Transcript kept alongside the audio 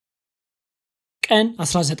ቀን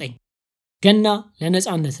 19 ገና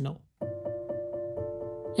ለነጻነት ነው።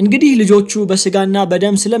 እንግዲህ ልጆቹ በስጋና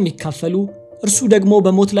በደም ስለሚካፈሉ እርሱ ደግሞ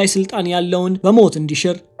በሞት ላይ ስልጣን ያለውን በሞት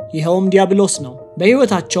እንዲሽር ይሄውም ዲያብሎስ ነው።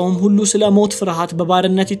 በሕይወታቸውም ሁሉ ስለ ሞት ፍርሃት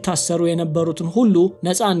በባርነት ይታሰሩ የነበሩትን ሁሉ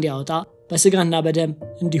ነፃ እንዲያወጣ በስጋና በደም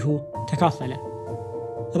እንዲሁ ተካፈለ።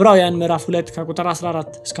 ዕብራውያን ምዕራፍ 2 ከቁጥር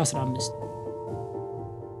 14 እስከ 15።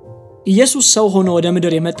 ኢየሱስ ሰው ሆኖ ወደ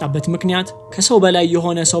ምድር የመጣበት ምክንያት ከሰው በላይ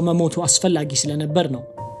የሆነ ሰው መሞቱ አስፈላጊ ስለነበር ነው።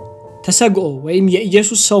 ተሰግኦ ወይም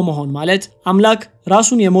የኢየሱስ ሰው መሆን ማለት አምላክ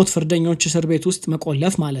ራሱን የሞት ፍርደኞች እስር ቤት ውስጥ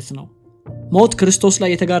መቆለፍ ማለት ነው። ሞት ክርስቶስ ላይ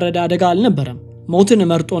የተጋረደ አደጋ አልነበረም። ሞትን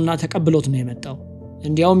መርጦና ተቀብሎት ነው የመጣው።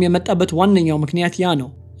 እንዲያውም የመጣበት ዋነኛው ምክንያት ያ ነው።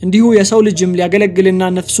 እንዲሁ የሰው ልጅም ሊያገለግልና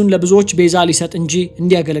ነፍሱን ለብዙዎች ቤዛ ሊሰጥ እንጂ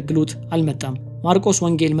እንዲያገለግሉት አልመጣም። ማርቆስ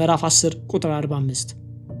ወንጌል ምዕራፍ 10 ቁጥር 45።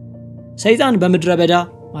 ሰይጣን በምድረ በዳ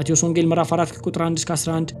ማቴዎስ ወንጌል ምዕራፍ 4 ከቁጥር 1 እስከ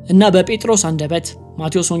 11 እና በጴጥሮስ አንደበት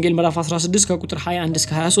ማቴዎስ ወንጌል ምዕራፍ 16 ከቁጥር 21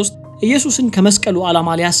 እስከ 23 ኢየሱስን ከመስቀሉ ዓላማ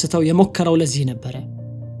ሊያስተው የሞከረው ለዚህ ነበረ።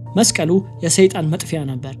 መስቀሉ የሰይጣን መጥፊያ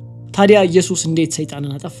ነበር። ታዲያ ኢየሱስ እንዴት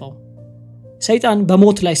ሰይጣንን አጠፋው? ሰይጣን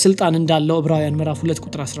በሞት ላይ ስልጣን እንዳለው ዕብራውያን ምዕራፍ 2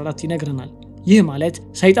 ቁጥር 14 ይነግረናል። ይህ ማለት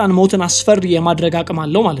ሰይጣን ሞትን አስፈሪ የማድረግ አቅም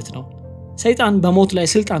አለው ማለት ነው። ሰይጣን በሞት ላይ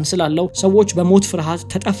ስልጣን ስላለው ሰዎች በሞት ፍርሃት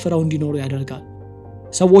ተጠፍረው እንዲኖሩ ያደርጋል።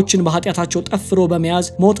 ሰዎችን በኃጢአታቸው ጠፍሮ በመያዝ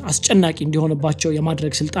ሞት አስጨናቂ እንዲሆንባቸው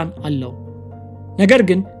የማድረግ ስልጣን አለው። ነገር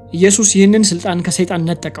ግን ኢየሱስ ይህንን ስልጣን ከሰይጣን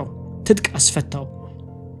ነጠቀው፣ ትጥቅ አስፈታው።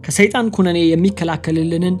 ከሰይጣን ኩነኔ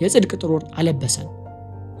የሚከላከልልንን የጽድቅ ጥሩር አለበሰን።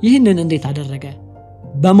 ይህንን እንዴት አደረገ?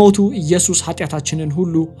 በሞቱ ኢየሱስ ኃጢአታችንን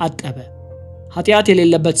ሁሉ አጠበ። ኃጢአት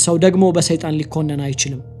የሌለበት ሰው ደግሞ በሰይጣን ሊኮነን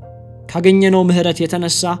አይችልም። ካገኘነው ምሕረት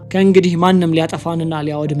የተነሳ ከእንግዲህ ማንም ሊያጠፋንና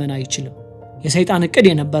ሊያወድመን አይችልም። የሰይጣን ዕቅድ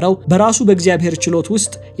የነበረው በራሱ በእግዚአብሔር ችሎት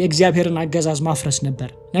ውስጥ የእግዚአብሔርን አገዛዝ ማፍረስ ነበር።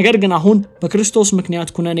 ነገር ግን አሁን በክርስቶስ ምክንያት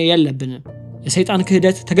ኩነኔ የለብንም። የሰይጣን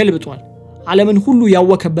ክህደት ተገልብጧል። ዓለምን ሁሉ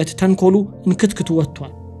ያወከበት ተንኮሉ እንክትክቱ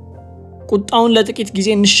ወጥቷል። ቁጣውን ለጥቂት ጊዜ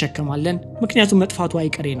እንሸከማለን፣ ምክንያቱም መጥፋቱ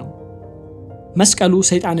አይቀሬ ነው። መስቀሉ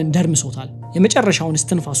ሰይጣንን ደርምሶታል። የመጨረሻውን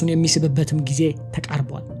እስትንፋሱን የሚስብበትም ጊዜ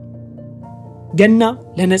ተቃርቧል። ገና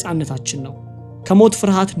ለነጻነታችን ነው። ከሞት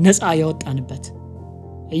ፍርሃት ነፃ የወጣንበት።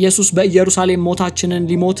 ኢየሱስ በኢየሩሳሌም ሞታችንን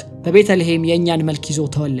ሊሞት በቤተልሔም የእኛን መልክ ይዞ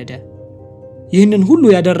ተወለደ። ይህንን ሁሉ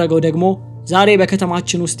ያደረገው ደግሞ ዛሬ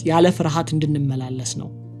በከተማችን ውስጥ ያለ ፍርሃት እንድንመላለስ ነው።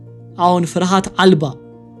 አሁን ፍርሃት አልባ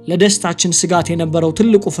ለደስታችን ስጋት የነበረው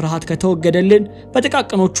ትልቁ ፍርሃት ከተወገደልን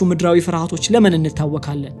በጥቃቅኖቹ ምድራዊ ፍርሃቶች ለምን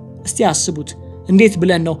እንታወካለን? እስቲ አስቡት። እንዴት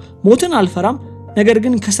ብለን ነው ሞትን አልፈራም ነገር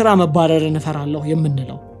ግን ከሥራ መባረርን እፈራለሁ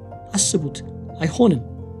የምንለው? አስቡት። አይሆንም።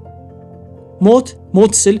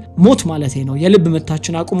 ሞት ስል ሞት ማለቴ ነው የልብ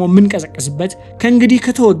ምታችን አቁሞ የምንቀዘቅዝበት ከእንግዲህ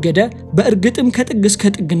ከተወገደ በእርግጥም ከጥግ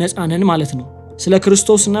እስከ ጥግ ነፃ ነን ማለት ነው። ስለ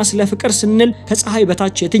ክርስቶስና ስለ ፍቅር ስንል ከፀሐይ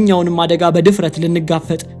በታች የትኛውንም አደጋ በድፍረት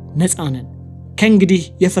ልንጋፈጥ ነፃ ነን። ከእንግዲህ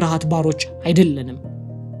የፍርሃት ባሮች አይደለንም።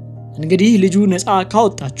 እንግዲህ ልጁ ነፃ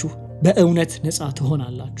ካወጣችሁ በእውነት ነፃ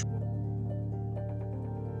ትሆናላችሁ።